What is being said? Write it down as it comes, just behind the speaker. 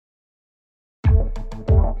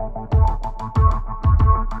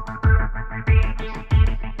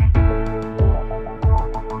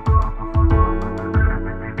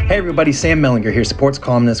Hey everybody, Sam Mellinger here, sports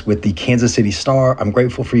columnist with the Kansas City Star. I'm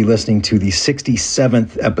grateful for you listening to the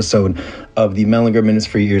 67th episode of the Mellinger Minutes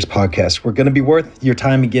for Your Ears podcast. We're going to be worth your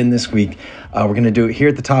time again this week. We're going to do it here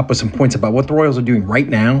at the top with some points about what the Royals are doing right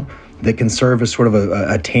now that can serve as sort of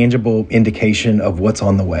a tangible indication of what's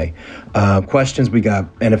on the way. Questions, we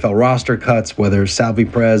got NFL roster cuts, whether Salvi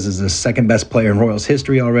Perez is the second best player in Royals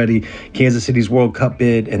history already, Kansas City's World Cup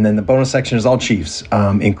bid, and then the bonus section is all Chiefs,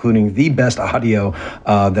 including the best audio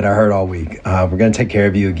that I heard all week. We're going to take care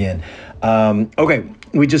of you again. Okay.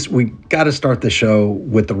 We got to start the show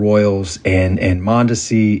with the Royals and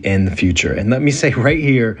Mondesi and the future. And let me say right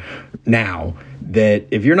here now that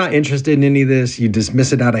if you're not interested in any of this, you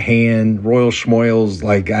dismiss it out of hand. Royal schmoyals,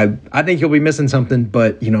 like I think you'll be missing something,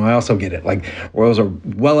 but I also get it. Like Royals are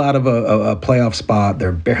well out of a playoff spot.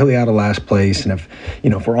 They're barely out of last place. And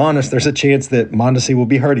if we're honest, there's a chance that Mondesi will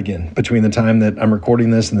be hurt again between the time that I'm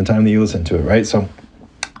recording this and the time that you listen to it, right? So,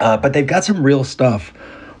 but they've got some real stuff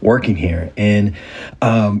working here. And,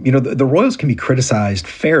 the Royals can be criticized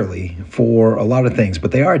fairly for a lot of things,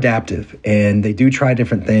 but they are adaptive and they do try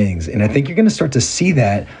different things. And I think you're going to start to see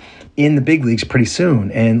that in the big leagues pretty soon.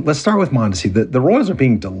 And let's start with Mondesi. The Royals are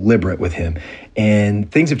being deliberate with him, and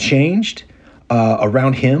things have changed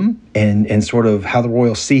around him and sort of how the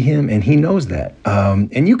Royals see him, and he knows that.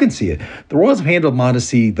 And you can see it. The Royals have handled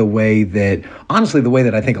Mondesi the way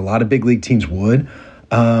that I think a lot of big league teams would.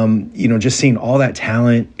 Just seeing all that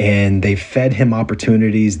talent, and they fed him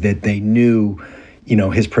opportunities that they knew,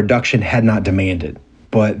 his production had not demanded,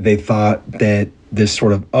 but they thought that this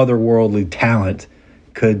sort of otherworldly talent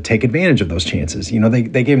could take advantage of those chances.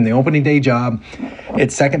 They gave him the opening day job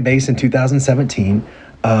at second base in 2017.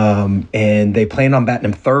 And they planned on batting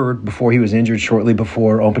him third before he was injured shortly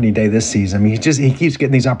before opening day this season. I mean, he keeps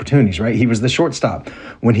getting these opportunities, right? He was the shortstop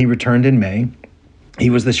when he returned in May. He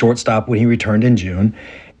was the shortstop when he returned in June.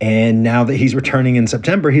 And now that he's returning in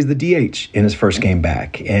September, he's the DH in his first game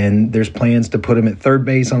back. And there's plans to put him at third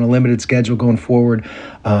base on a limited schedule going forward.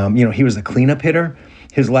 He was the cleanup hitter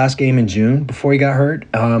his last game in June before he got hurt.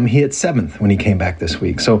 He hit seventh when he came back this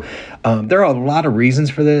week. So there are a lot of reasons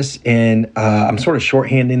for this. And I'm sort of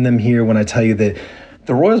shorthanding them here when I tell you that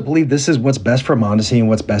the Royals believe this is what's best for Mondesi and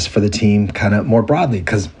what's best for the team kind of more broadly.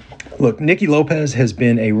 Because look, Nicky Lopez has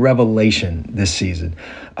been a revelation this season.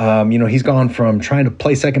 He's gone from trying to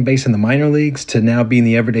play second base in the minor leagues to now being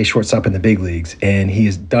the everyday shortstop in the big leagues. And he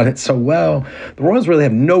has done it so well. The Royals really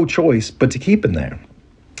have no choice but to keep him there.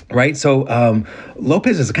 Right. So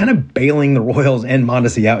Lopez is kind of bailing the Royals and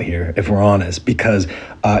Mondesi out here, if we're honest, because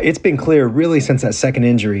it's been clear really since that second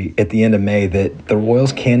injury at the end of May that the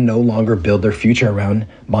Royals can no longer build their future around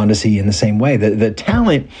Mondesi in the same way. The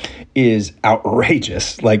talent is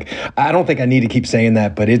outrageous. Like, I don't think I need to keep saying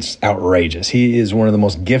that, but it's outrageous. He is one of the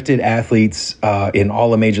most gifted athletes in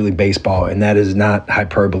all of Major League Baseball, and that is not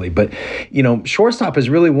hyperbole. But, shortstop is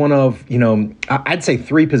really one of, I'd say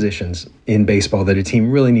three positions in baseball that a team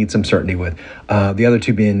really needs some certainty with. The other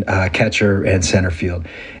two being catcher and center field.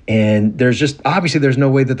 And there's no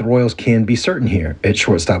way that the Royals can be certain here at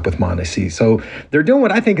shortstop with Mondesi. So they're doing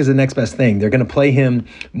what I think is the next best thing. They're going to play him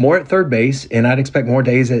more at third base, and I'd expect more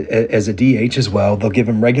days as a DH as well. They'll give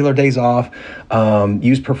him regular days off,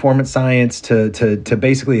 use performance science to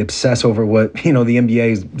basically obsess over what, the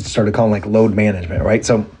NBA started calling like load management, right?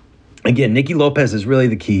 So again, Nicky Lopez is really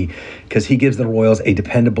the key because he gives the Royals a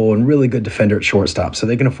dependable and really good defender at shortstop, so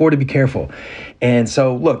they can afford to be careful. And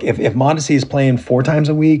so, look, if Mondesi is playing 4 times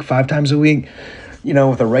a week, 5 times a week,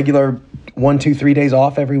 with a regular 1, 2, 3 days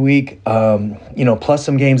off every week, plus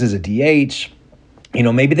some games as a DH,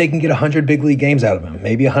 maybe they can get 100 big league games out of him,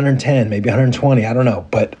 maybe 110, maybe 120, I don't know.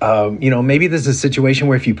 But, maybe this is a situation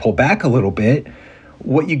where if you pull back a little bit,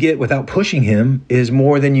 what you get without pushing him is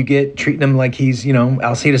more than you get treating him like he's,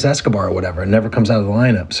 Alcides Escobar or whatever, and never comes out of the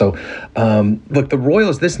lineup. So, look, the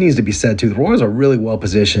Royals, this needs to be said too. The Royals are really well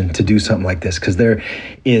positioned to do something like this because there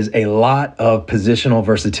is a lot of positional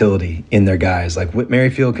versatility in their guys. Like Whit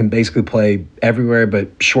Merrifield can basically play everywhere but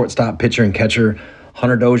shortstop, pitcher, and catcher.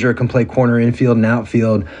 Hunter Dozier can play corner infield and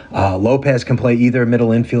outfield. Lopez can play either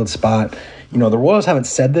middle infield spot. The Royals haven't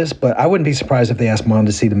said this, but I wouldn't be surprised if they asked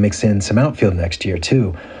Mondesi to mix in some outfield next year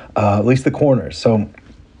too, at least the corners. So,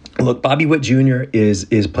 look, Bobby Witt Jr.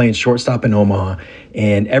 is playing shortstop in Omaha,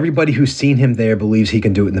 and everybody who's seen him there believes he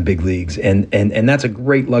can do it in the big leagues, and that's a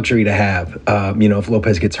great luxury to have. If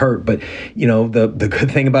Lopez gets hurt, but the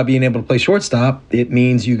good thing about being able to play shortstop, it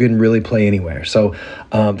means you can really play anywhere. So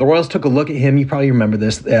the Royals took a look at him. You probably remember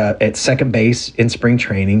this at second base in spring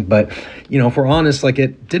training, but if we're honest, like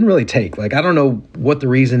it didn't really take. Like I don't know what the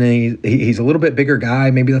reason is. He's a little bit bigger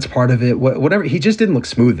guy. Maybe that's part of it. Whatever. He just didn't look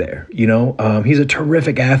smooth there. He's a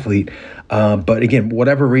terrific athlete. athlete. But again,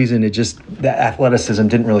 whatever reason, the athleticism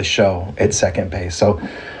didn't really show at second base. So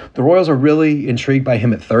the Royals are really intrigued by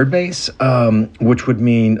him at third base, which would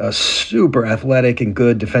mean a super athletic and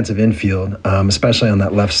good defensive infield, especially on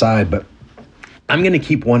that left side. But I'm going to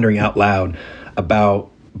keep wondering out loud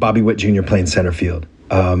about Bobby Witt Jr. playing center field.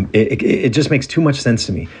 It just makes too much sense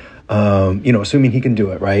to me, assuming he can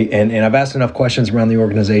do it, right? And I've asked enough questions around the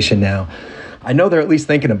organization now. I know they're at least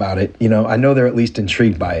thinking about it. I know they're at least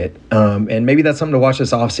intrigued by it. And maybe that's something to watch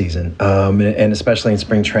this offseason, and especially in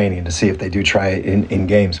spring training, to see if they do try it in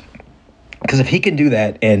games. Because if he can do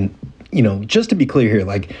that, and, just to be clear here,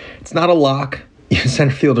 like, it's not a lock.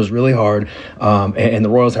 Center field is really hard, and the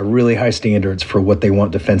Royals have really high standards for what they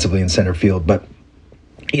want defensively in center field. But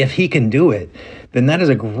if he can do it, then that is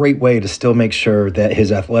a great way to still make sure that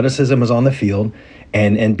his athleticism is on the field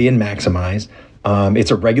and being maximized.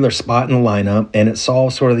 It's a regular spot in the lineup, and it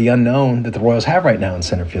solves sort of the unknown that the Royals have right now in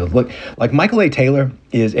center field. Look, like Michael A. Taylor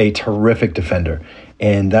is a terrific defender,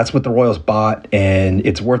 and that's what the Royals bought, and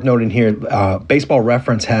it's worth noting here, Baseball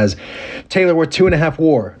Reference has Taylor worth 2.5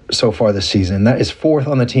 WAR so far this season. That is fourth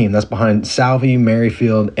on the team. That's behind Salvi,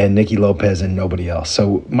 Merrifield, and Nicky Lopez, and nobody else.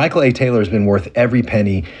 So Michael A. Taylor has been worth every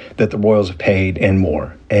penny that the Royals have paid and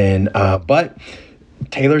more. But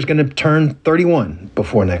Taylor's going to turn 31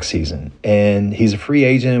 before next season, and he's a free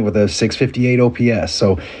agent with a 658 OPS.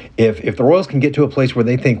 So if the Royals can get to a place where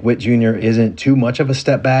they think Witt Jr. isn't too much of a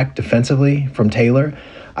step back defensively from Taylor,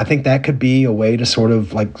 I think that could be a way to sort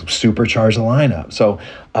of like supercharge the lineup. So,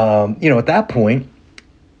 at that point,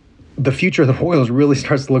 the future of the Royals really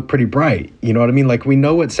starts to look pretty bright. You know what I mean? Like, we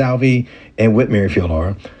know what Salvi and Whit Merrifield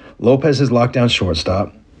are. Lopez is locked down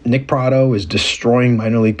shortstop. Nick Pratto is destroying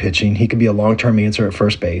minor league pitching. He could be a long-term answer at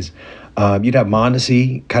first base. You'd have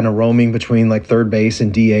Mondesi kind of roaming between like third base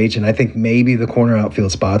and DH, and I think maybe the corner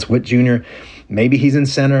outfield spots. Witt Jr., maybe he's in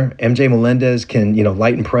center. MJ Melendez can,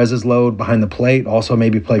 lighten Perez's load behind the plate. Also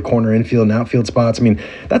maybe play corner infield and outfield spots. I mean,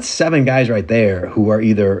 that's 7 guys right there who are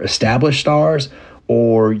either established stars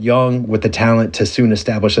or young with the talent to soon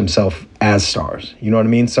establish themselves as stars. You know what I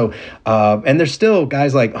mean? So, and there's still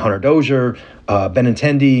guys like Hunter Dozier,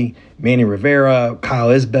 Benintendi, Manny Rivera, Kyle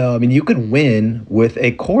Isbell. I mean, you could win with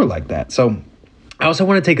a core like that. So I also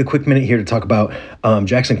want to take a quick minute here to talk about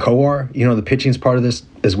Jackson Kowar. The pitching's part of this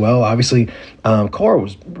as well. Obviously, Kowar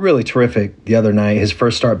was really terrific the other night. His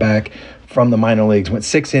first start back from the minor leagues, went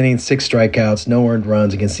 6 innings, 6 strikeouts, no earned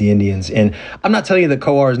runs against the Indians. And I'm not telling you that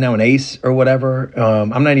Kowar is now an ace or whatever.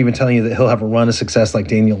 I'm not even telling you that he'll have a run of success like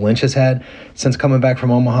Daniel Lynch has had since coming back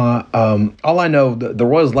from Omaha. All I know, the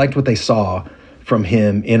Royals liked what they saw from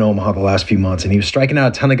him in Omaha the last few months, and he was striking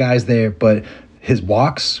out a ton of guys there, but his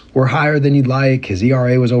walks were higher than you'd like. His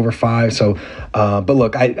ERA was over 5. So, but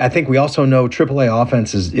look, I think we also know AAA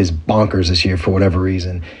offense is bonkers this year for whatever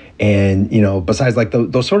reason. And, besides like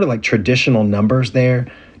those sort of like traditional numbers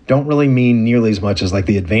there don't really mean nearly as much as like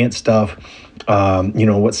the advanced stuff,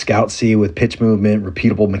 what scouts see with pitch movement,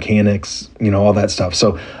 repeatable mechanics, all that stuff.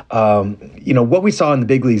 So, what we saw in the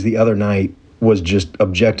big leagues the other night was just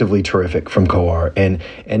objectively terrific from Kowar.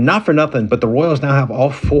 And not for nothing, but the Royals now have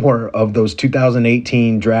all 4 of those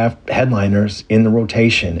 2018 draft headliners in the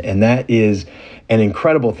rotation. And that is an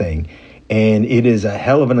incredible thing. And it is a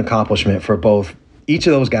hell of an accomplishment for both each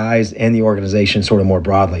of those guys and the organization sort of more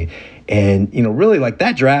broadly. And, really like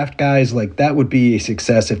that draft, guys, like that would be a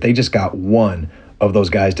success if they just got one of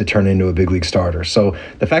those guys to turn into a big league starter. So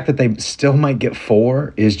the fact that they still might get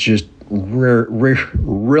 4 is just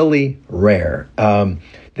really rare.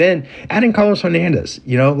 Then adding Carlos Hernandez,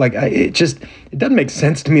 it doesn't make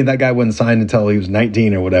sense to me that guy wasn't signed until he was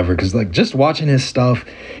 19 or whatever. Because like just watching his stuff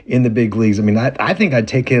in the big leagues, I mean, I think I'd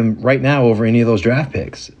take him right now over any of those draft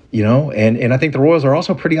picks. And I think the Royals are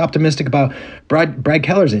also pretty optimistic about Brad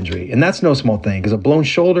Keller's injury. And that's no small thing because a blown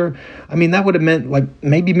shoulder, I mean, that would have meant like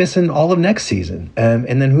maybe missing all of next season.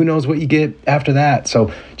 And then who knows what you get after that.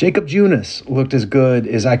 So Jacob Junis looked as good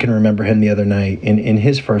as I can remember him the other night in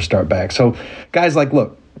his first start back. So guys, like,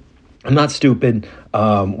 look, I'm not stupid.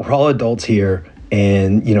 We're all adults here.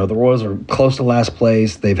 And, the Royals are close to last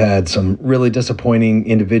place. They've had some really disappointing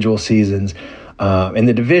individual seasons. And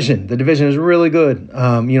the division is really good.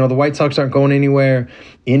 The White Sox aren't going anywhere.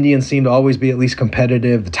 Indians seem to always be at least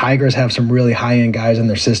competitive. The Tigers have some really high-end guys in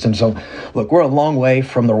their system. So, look, we're a long way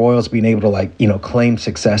from the Royals being able to, claim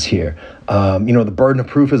success here. The burden of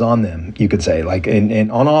proof is on them, you could say,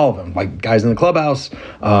 and on all of them, like guys in the clubhouse,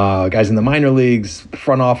 guys in the minor leagues,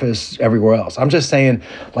 front office, everywhere else. I'm just saying,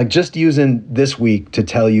 just using this week to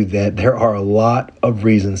tell you that there are a lot of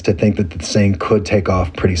reasons to think that this thing could take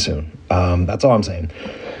off pretty soon. That's all I'm saying.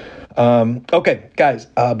 Okay, guys,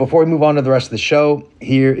 before we move on to the rest of the show,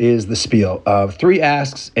 here is the spiel. 3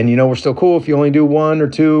 asks, and we're still cool if you only do 1 or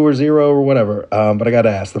 2 or 0 or whatever. But I got to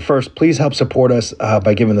ask. The first, please help support us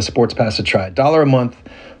by giving the Sports Pass a try. $1 a month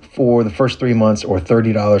for the first 3 months or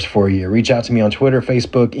 $30 for a year. Reach out to me on Twitter,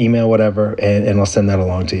 Facebook, email, whatever, and I'll send that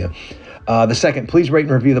along to you. The second, please rate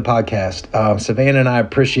and review the podcast. Savannah and I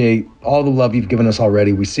appreciate all the love you've given us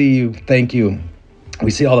already. We see you. Thank you. We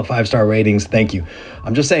see all the 5-star ratings. Thank you.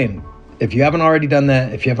 I'm just saying, if you haven't already done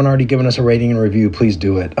that, if you haven't already given us a rating and review, please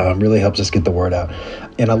do it. Really helps us get the word out.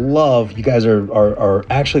 And I love you guys are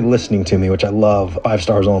actually listening to me, which I love. 5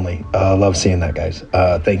 stars only. Love seeing that, guys.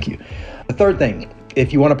 Thank you. The third thing,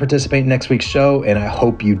 if you want to participate in next week's show, and I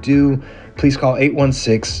hope you do, please call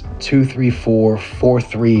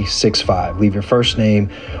 816-234-4365. Leave your first name,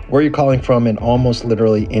 where you're calling from, and almost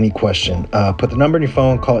literally any question. Put the number in your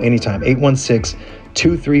phone, call anytime,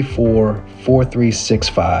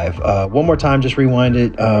 816-234-4365. One more time, just rewind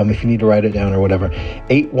it if you need to write it down or whatever.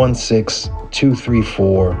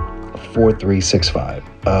 816-234-4365.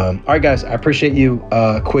 All right, guys, I appreciate you.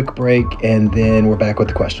 Quick break, and then we're back with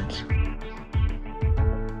the questions.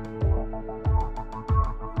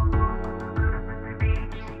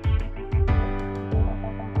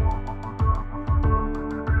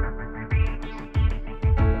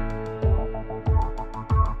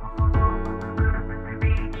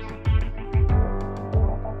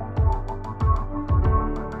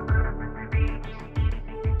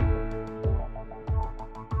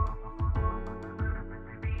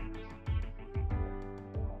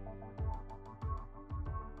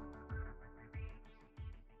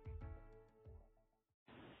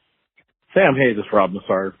 Sam, hey, this is Rob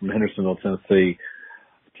Massard from Hendersonville, Tennessee.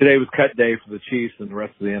 Today was cut day for the Chiefs and the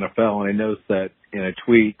rest of the NFL, and I noticed that in a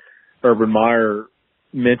tweet, Urban Meyer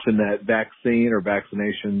mentioned that vaccine or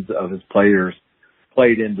vaccinations of his players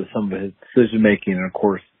played into some of his decision-making, and of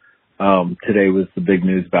course, today was the big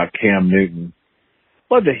news about Cam Newton.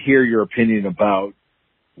 I'd love to hear your opinion about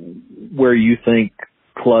where you think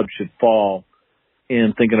clubs should fall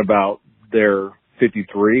in thinking about their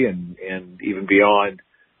 53 and even beyond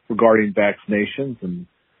regarding vaccinations, and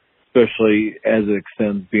especially as it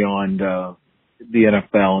extends beyond the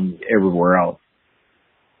NFL and everywhere else.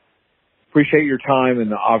 Appreciate your time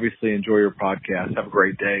and obviously enjoy your podcast. Have a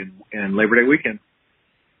great day and Labor Day weekend.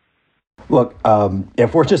 Look,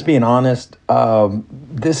 if we're just being honest,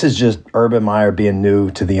 this is just Urban Meyer being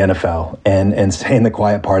new to the NFL and saying the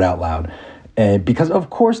quiet part out loud. And because, of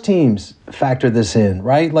course, teams factor this in,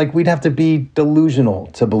 right? Like, we'd have to be delusional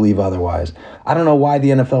to believe otherwise. I don't know why the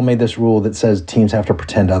NFL made this rule that says teams have to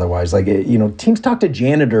pretend otherwise. Like, teams talk to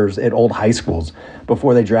janitors at old high schools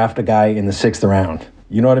before they draft a guy in the 6th round.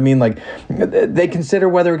 You know what I mean? Like, they consider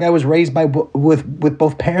whether a guy was raised with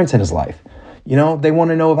both parents in his life. They want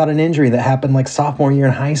to know about an injury that happened like sophomore year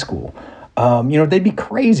in high school. They'd be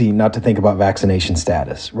crazy not to think about vaccination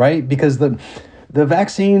status, right? Because the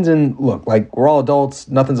vaccines, and look, like, we're all adults,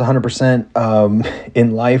 nothing's 100%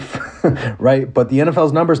 in life, right? But the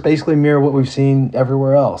NFL's numbers basically mirror what we've seen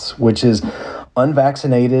everywhere else, which is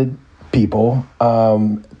unvaccinated people,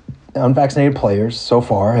 unvaccinated players so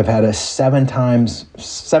far have had a 7 times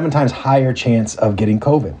higher chance of getting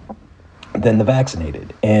COVID than the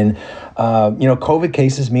vaccinated. And, COVID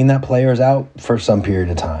cases mean that player is out for some period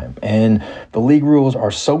of time. And the league rules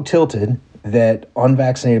are so tilted that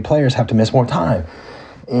unvaccinated players have to miss more time.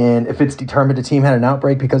 And if it's determined a team had an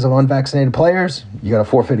outbreak because of unvaccinated players, you got to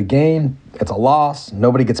forfeit a game. It's a loss.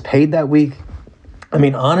 Nobody gets paid that week. I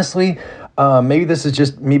mean, honestly, maybe this is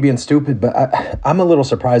just me being stupid, but I'm a little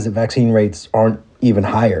surprised that vaccine rates aren't even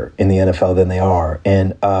higher in the NFL than they are.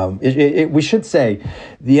 And we should say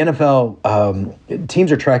the NFL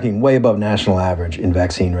teams are tracking way above national average in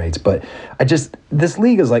vaccine rates. But this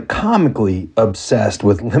league is like comically obsessed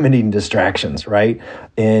with limiting distractions, right?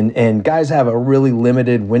 And guys have a really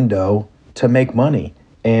limited window to make money.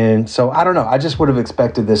 And so I don't know. I just would have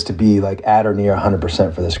expected this to be like at or near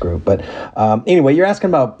 100% for this group. But anyway, you're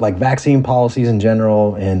asking about like vaccine policies in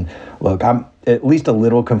general. And look, I'm at least a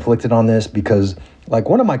little conflicted on this because like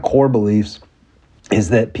one of my core beliefs is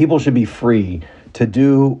that people should be free to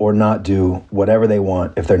do or not do whatever they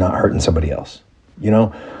want if they're not hurting somebody else,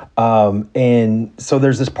 and so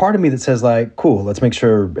there's this part of me that says like, cool, let's make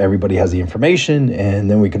sure everybody has the information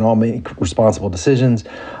and then we can all make responsible decisions.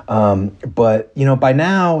 But, by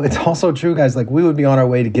now it's also true, guys, like we would be on our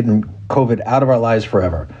way to getting COVID out of our lives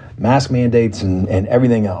forever. Mask mandates and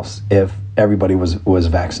everything else if everybody was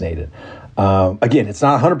vaccinated. Again, it's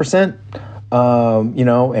not 100%.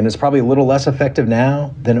 And it's probably a little less effective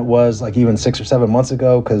now than it was like even 6 or 7 months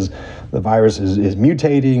ago because the virus is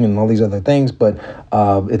mutating and all these other things. But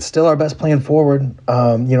it's still our best plan forward,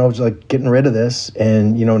 just like getting rid of this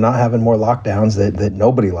and, not having more lockdowns that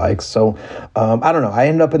nobody likes. So I don't know. I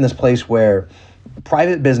end up in this place where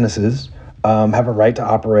private businesses have a right to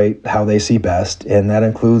operate how they see best, and that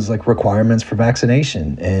includes like requirements for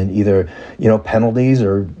vaccination and either penalties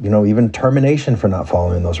or even termination for not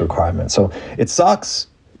following those requirements. So it sucks.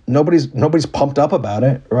 Nobody's pumped up about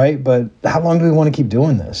it, right? But how long do we want to keep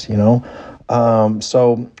doing this?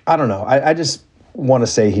 So I don't know. I just want to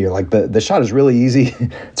say here, like the shot is really easy.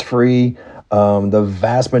 It's free. The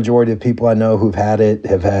vast majority of people I know who've had it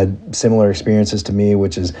have had similar experiences to me,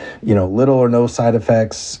 which is, little or no side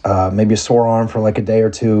effects, maybe a sore arm for like a day or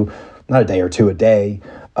two, not a day or two, a day.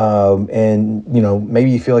 And,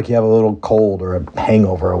 maybe you feel like you have a little cold or a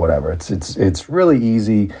hangover or whatever. It's really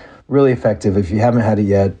easy, really effective. If you haven't had it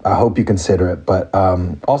yet, I hope you consider it. But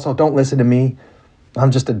also don't listen to me.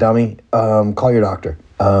 I'm just a dummy. Call your doctor.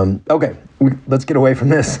 Okay, let's get away from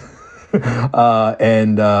this.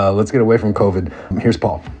 And let's get away from COVID. Here's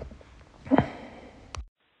Paul.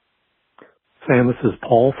 Sam, this is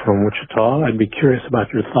Paul from Wichita. I'd be curious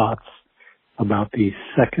about your thoughts about the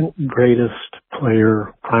second greatest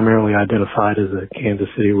player primarily identified as a Kansas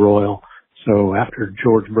City Royal. So after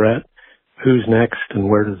George Brett, who's next and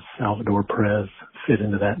where does Salvador Perez fit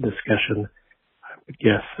into that discussion? I would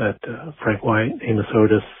guess that Frank White, Amos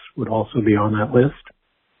Otis would also be on that list.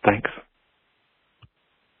 Thanks.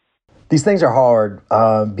 These things are hard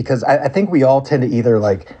because I think we all tend to either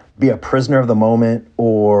like be a prisoner of the moment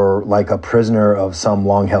or like a prisoner of some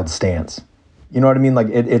long-held stance. You know what I mean? Like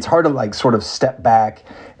it's hard to like sort of step back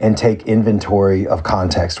and take inventory of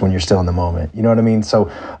context when you're still in the moment. You know what I mean?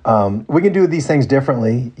 So we can do these things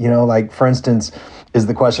differently. Like for instance,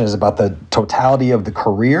 the question is about the totality of the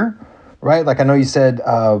career, right? Like I know you said,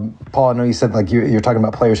 Paul, I know you said like you're talking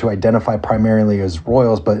about players who identify primarily as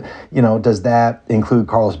Royals, but does that include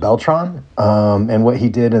Carlos Beltran and what he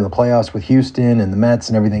did in the playoffs with Houston and the Mets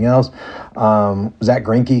and everything else? Zach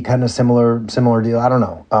Greinke, kind of similar deal. I don't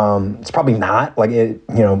know. It's probably not like it.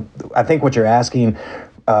 I think what you're asking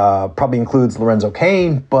probably includes Lorenzo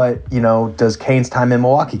Cain, but does Cain's time in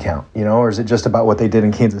Milwaukee count? Or is it just about what they did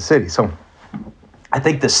in Kansas City? So I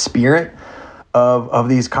think the spirit of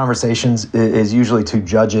these conversations is usually to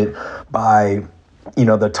judge it by,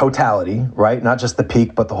 the totality, right? Not just the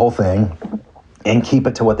peak, but the whole thing, and keep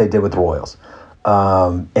it to what they did with the Royals.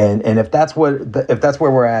 And if that's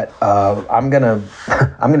where we're at, I'm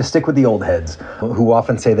gonna stick with the old heads who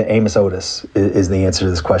often say that Amos Otis is the answer to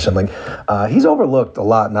this question. Like he's overlooked a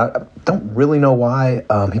lot, and I don't really know why.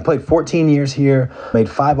 He played 14 years here, made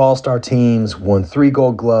 5 All-Star teams, won 3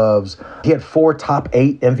 Gold Gloves. He had 4 top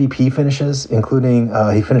 8 MVP finishes, including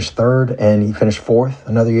he finished 3rd and he finished 4th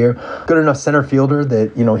another year. Good enough center fielder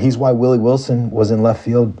that he's why Willie Wilson was in left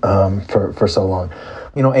field for so long.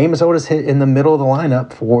 Amos Otis hit in the middle of the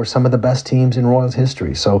lineup for some of the best teams in Royals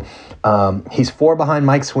history. So he's 4 behind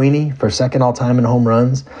Mike Sweeney for second all-time in home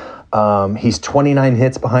runs. He's 29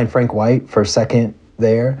 hits behind Frank White for second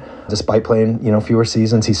there, despite playing, fewer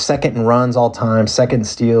seasons. He's second in runs all time, second in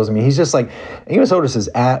steals. I mean, he's just like, Amos Otis is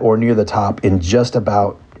at or near the top in just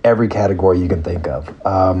about every category you can think of.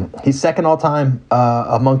 He's second all time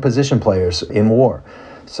among position players in WAR.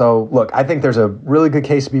 So, look, I think there's a really good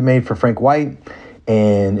case to be made for Frank White.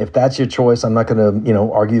 And if that's your choice, I'm not going to,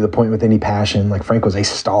 argue the point with any passion. Like Frank was a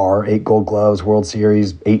star, 8 Gold Gloves, World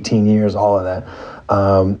Series, 18 years, all of that.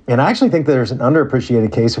 And I actually think there's an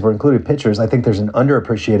underappreciated case, if we're including pitchers, I think there's an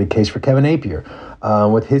underappreciated case for Kevin Napier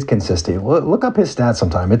with his consistency. Look up his stats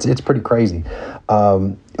sometime. It's pretty crazy.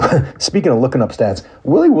 Speaking of looking up stats,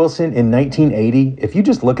 Willie Wilson in 1980, if you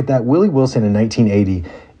just look at that, Willie Wilson in 1980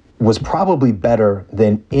 was probably better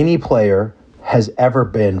than any player has ever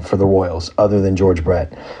been for the Royals other than George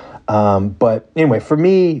Brett. But anyway, for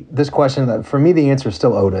me, the answer is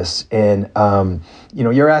still Otis. And,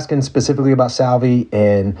 you're asking specifically about Salvi,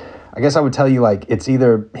 and I guess I would tell you, like, it's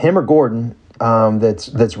either him or Gordon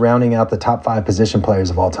that's rounding out the top 5 position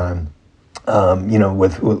players of all time. Along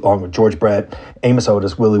with George Brett, Amos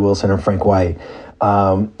Otis, Willie Wilson, and Frank White.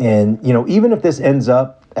 Even if this ends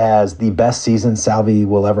up as the best season Salvi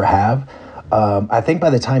will ever have, I think by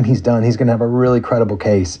the time he's done, he's going to have a really credible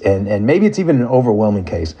case, and maybe it's even an overwhelming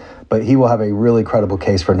case, but he will have a really credible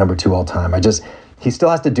case for number 2 all time. He still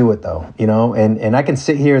has to do it though, and I can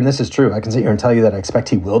sit here, and this is true, I can sit here and tell you that I expect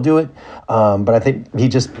he will do it, but I think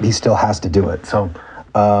he still has to do it. So,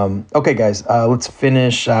 okay guys, let's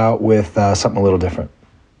finish out with something a little different.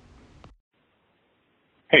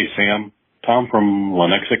 Hey Sam, Tom from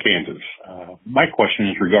Lenexa, Kansas. My question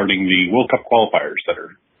is regarding the World Cup qualifiers that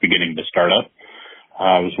are beginning to start up.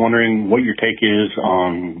 I was wondering what your take is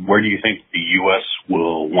on where do you think the U.S.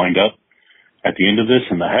 will wind up at the end of this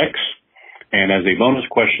in the Hex? And as a bonus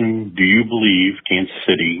question, do you believe Kansas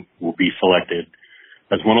City will be selected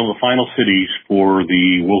as one of the final cities for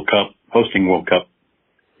the World Cup, hosting World Cup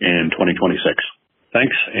in 2026?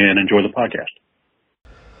 Thanks, and enjoy the podcast.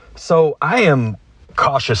 So I am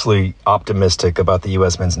cautiously optimistic about the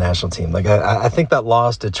U.S. men's national team. Like, I think that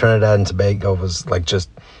loss to Trinidad and Tobago was like just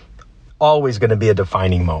always going to be a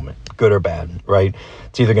defining moment, good or bad, right?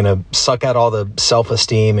 It's either going to suck out all the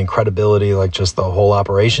self-esteem and credibility, like just the whole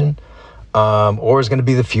operation, or it's going to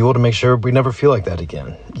be the fuel to make sure we never feel like that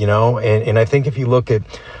again, you know? And I think if you look at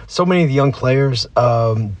so many of the young players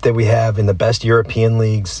that we have in the best European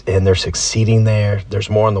leagues, and they're succeeding there, there's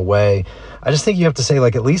more on the way. I just think you have to say,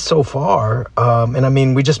 like, at least so far, and I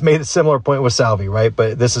mean, we just made a similar point with Salvi, right?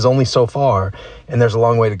 But this is only so far, and there's a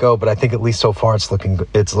long way to go. But I think at least so far, it's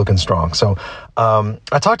looking strong. So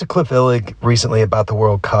I talked to Cliff Illig recently about the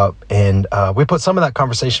World Cup, and we put some of that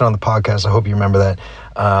conversation on the podcast. I hope you remember that.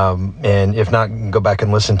 And if not, you can go back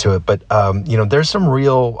and listen to it. But, you know, there's some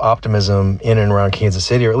real optimism in and around Kansas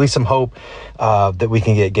City, or at least some hope that we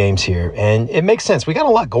can get games here. And it makes sense. We got a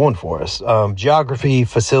lot going for us. Geography,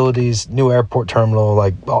 facilities, new airport terminal,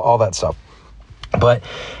 like all that stuff. But,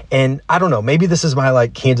 and I don't know, maybe this is my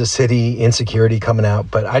like Kansas City insecurity coming out,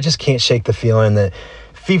 but I just can't shake the feeling that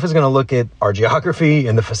FIFA's going to look at our geography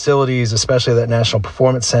and the facilities, especially that National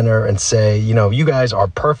Performance Center, and say, you know, you guys are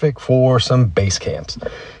perfect for some base camps.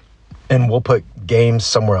 And we'll put games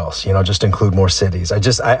somewhere else, you know, just include more cities.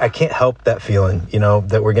 I can't help that feeling, you know,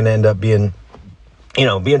 that we're going to end up being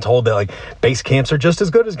told that like base camps are just as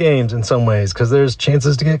good as games in some ways because there's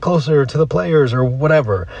chances to get closer to the players or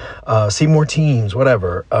whatever, see more teams,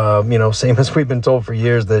 whatever. You know, same as we've been told for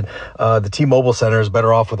years that the T-Mobile Center is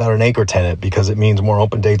better off without an anchor tenant because it means more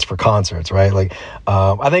open dates for concerts, right? Like,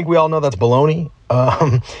 I think we all know that's baloney.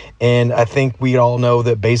 And I think we all know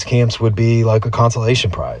that base camps would be like a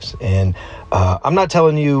consolation prize. And I'm not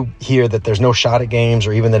telling you here that there's no shot at games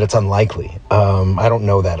or even that it's unlikely. I don't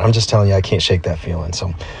know that. I'm just telling you I can't shake that feeling.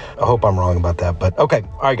 So I hope I'm wrong about that. But okay.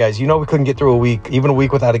 All right, guys, you know we couldn't get through even a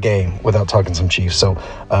week without a game without talking some Chiefs. So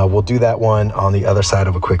we'll do that one on the other side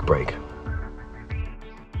of a quick break.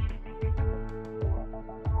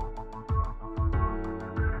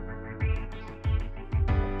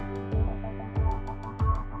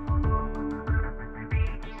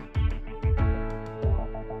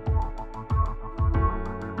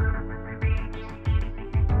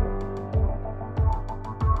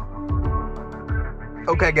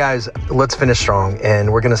 Okay, guys, let's finish strong.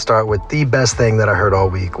 And we're going to start with the best thing that I heard all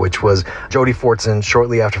week, which was Jody Fortson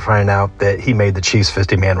shortly after finding out that he made the Chiefs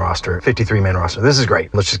 53-man roster. This is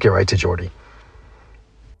great. Let's just get right to Jordy.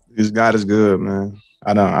 God is good, man.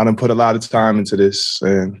 I done put a lot of time into this,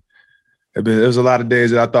 and it was a lot of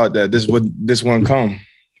days that I thought that this wouldn't come,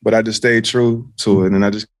 but I just stayed true to it, and I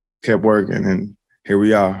just kept working, and here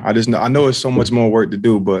we are. I know it's so much more work to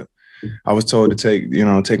do, but I was told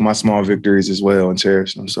to take my small victories as well and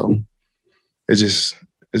cherish them. So it's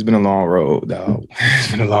been a long road, dog. It's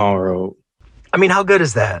been a long road. I mean, how good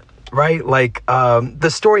is that, right? Like, the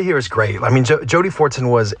story here is great. I mean, Jody Fortson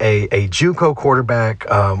was a JUCO quarterback,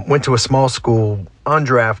 went to a small school,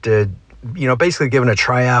 undrafted, you know, basically given a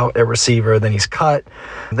tryout at receiver. Then he's cut.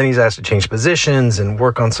 Then he's asked to change positions and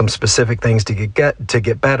work on some specific things to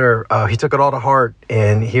get better. He took it all to heart,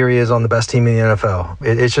 and here he is on the best team in the NFL.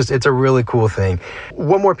 It's a really cool thing.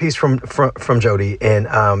 One more piece from Jody,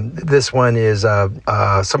 and this one is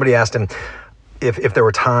somebody asked him if there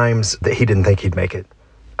were times that he didn't think he'd make it.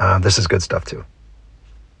 This is good stuff too.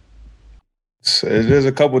 There's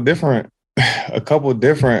a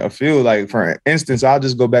few, like, for instance, I'll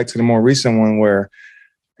just go back to the more recent one where,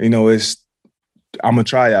 you know, I'm a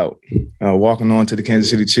tryout, walking on to the Kansas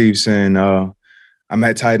City Chiefs, and I'm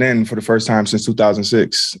at tight end for the first time since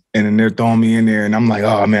 2006. And then they're throwing me in there, and I'm like,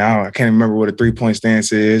 oh, man, I can't remember what a three-point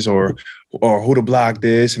stance is or who to block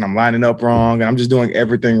this, and I'm lining up wrong, and I'm just doing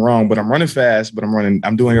everything wrong. But I'm running fast, but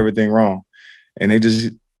I'm doing everything wrong. And they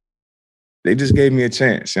just gave me a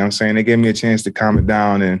chance, you know what I'm saying? They gave me a chance to calm it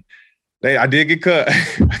down, and I did get cut.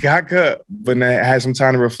 I got cut, but I had some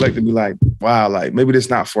time to reflect and be like, wow, like, maybe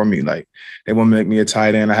this not for me. Like, they want to make me a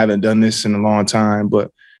tight end. I haven't done this in a long time,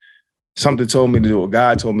 but something told me to do it.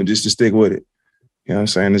 God told me just to stick with it. You know what I'm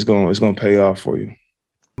saying? It's going to pay off for you.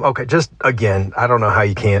 Okay, just again, I don't know how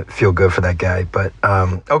you can't feel good for that guy, but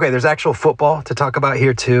okay, there's actual football to talk about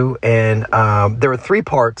here too, and there are three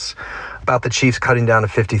parts about the Chiefs cutting down to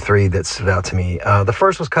 53 that stood out to me. The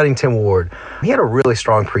first was cutting Tim Ward. He had a really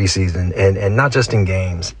strong preseason, and not just in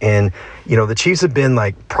games. And, the Chiefs have been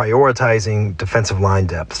like prioritizing defensive line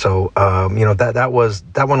depth. So, that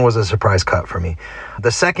one was a surprise cut for me.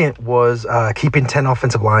 The second was keeping 10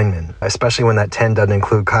 offensive linemen, especially when that 10 doesn't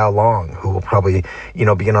include Kyle Long, who will probably,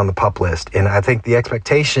 begin on the PUP list. And I think the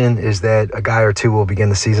expectation is that a guy or two will begin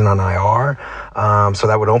the season on IR. So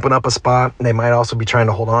that would open up a spot. They might also be trying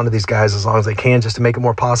to hold on to these guys as long as they can, just to make it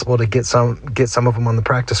more possible to get some of them on the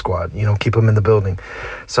practice squad, keep them in the building.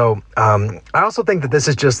 So I also think that this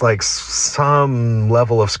is just like some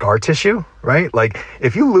level of scar tissue, right? Like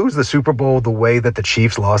if you lose the Super Bowl the way that the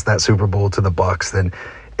Chiefs lost that Super Bowl to the Bucs, then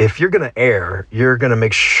if you're going to err, you're going to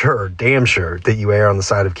make sure, damn sure, that you err on the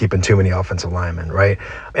side of keeping too many offensive linemen, right?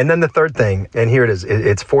 And then the third thing, and here it is,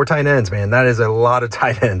 it's 4 tight ends, man. That is a lot of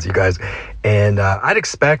tight ends, you guys. And I'd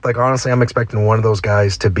expect, honestly, I'm expecting one of those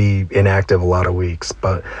guys to be inactive a lot of weeks.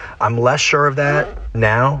 But I'm less sure of that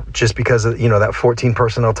now, just because of, that 14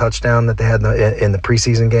 personnel touchdown that they had in the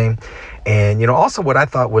preseason game. And, also what I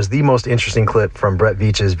thought was the most interesting clip from Brett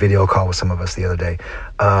Veach's video call with some of us the other day.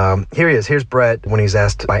 Here he is. Here's Brett when he's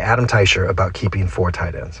asked by Adam Teicher about keeping 4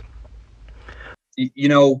 tight ends.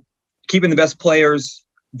 Keeping the best players,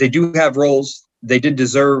 they do have roles. They did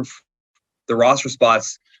deserve the roster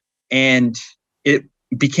spots. And it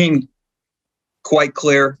became quite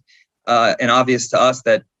clear and obvious to us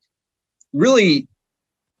that really,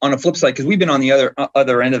 on a flip side, because we've been on the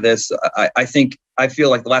other end of this, I feel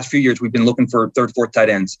like the last few years we've been looking for 3rd, 4th tight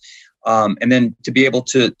ends. And then to be able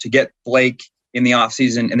to get Blake in the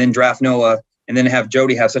offseason and then draft Noah and then have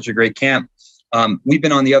Jody have such a great camp. We've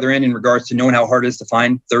been on the other end in regards to knowing how hard it is to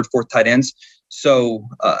find 3rd, 4th tight ends. So,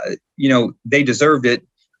 they deserved it,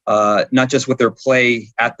 not just with their play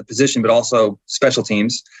at the position, but also special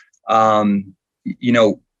teams. Coach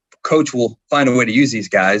will find a way to use these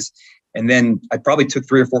guys. And then I probably took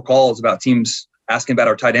 3 or 4 calls about teams asking about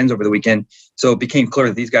our tight ends over the weekend. So it became clear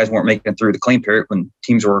that these guys weren't making it through the claim period when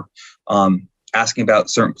teams were asking about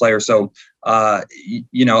certain players. So, I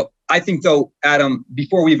think, though, Adam,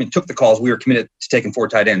 before we even took the calls, we were committed to taking 4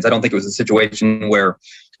 tight ends. I don't think it was a situation where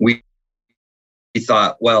we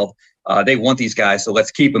thought, well, they want these guys, so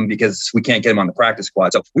let's keep them because we can't get them on the practice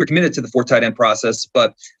squad. So we were committed to the 4 tight end process,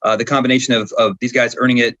 but the combination of these guys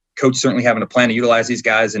earning it, coach certainly having a plan to utilize these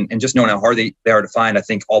guys, and just knowing how hard they are to find, I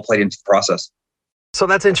think all played into the process. So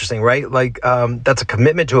that's interesting, right? That's a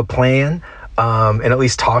commitment to a plan, and at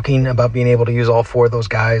least talking about being able to use all 4 of those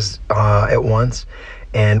guys at once.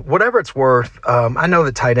 And whatever it's worth, I know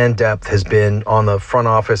that tight end depth has been on the front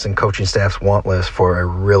office and coaching staff's want list for a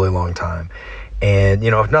really long time. And,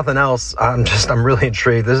 if nothing else, I'm really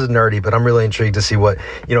intrigued. This is nerdy, but I'm really intrigued to see what,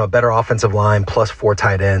 a better offensive line plus 4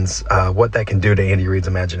 tight ends, what that can do to Andy Reid's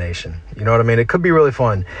imagination. You know what I mean? It could be really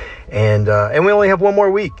fun. And we only have one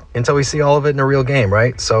more week until we see all of it in a real game,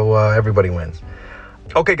 right? So everybody wins.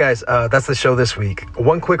 Okay, guys, that's the show this week.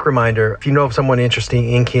 One quick reminder, if you know of someone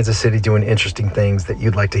interesting in Kansas City doing interesting things that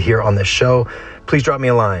you'd like to hear on this show, please drop me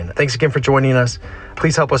a line. Thanks again for joining us.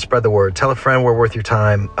 Please help us spread the word. Tell a friend we're worth your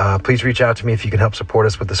time. Please reach out to me if you can help support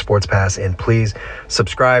us with the Sports Pass. And please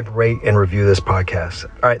subscribe, rate, and review this podcast.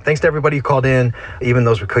 All right, thanks to everybody who called in, even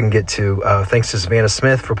those we couldn't get to. Thanks to Savannah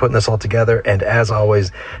Smith for putting this all together. And as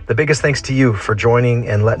always, the biggest thanks to you for joining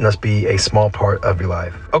and letting us be a small part of your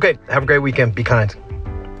life. Okay, have a great weekend. Be kind.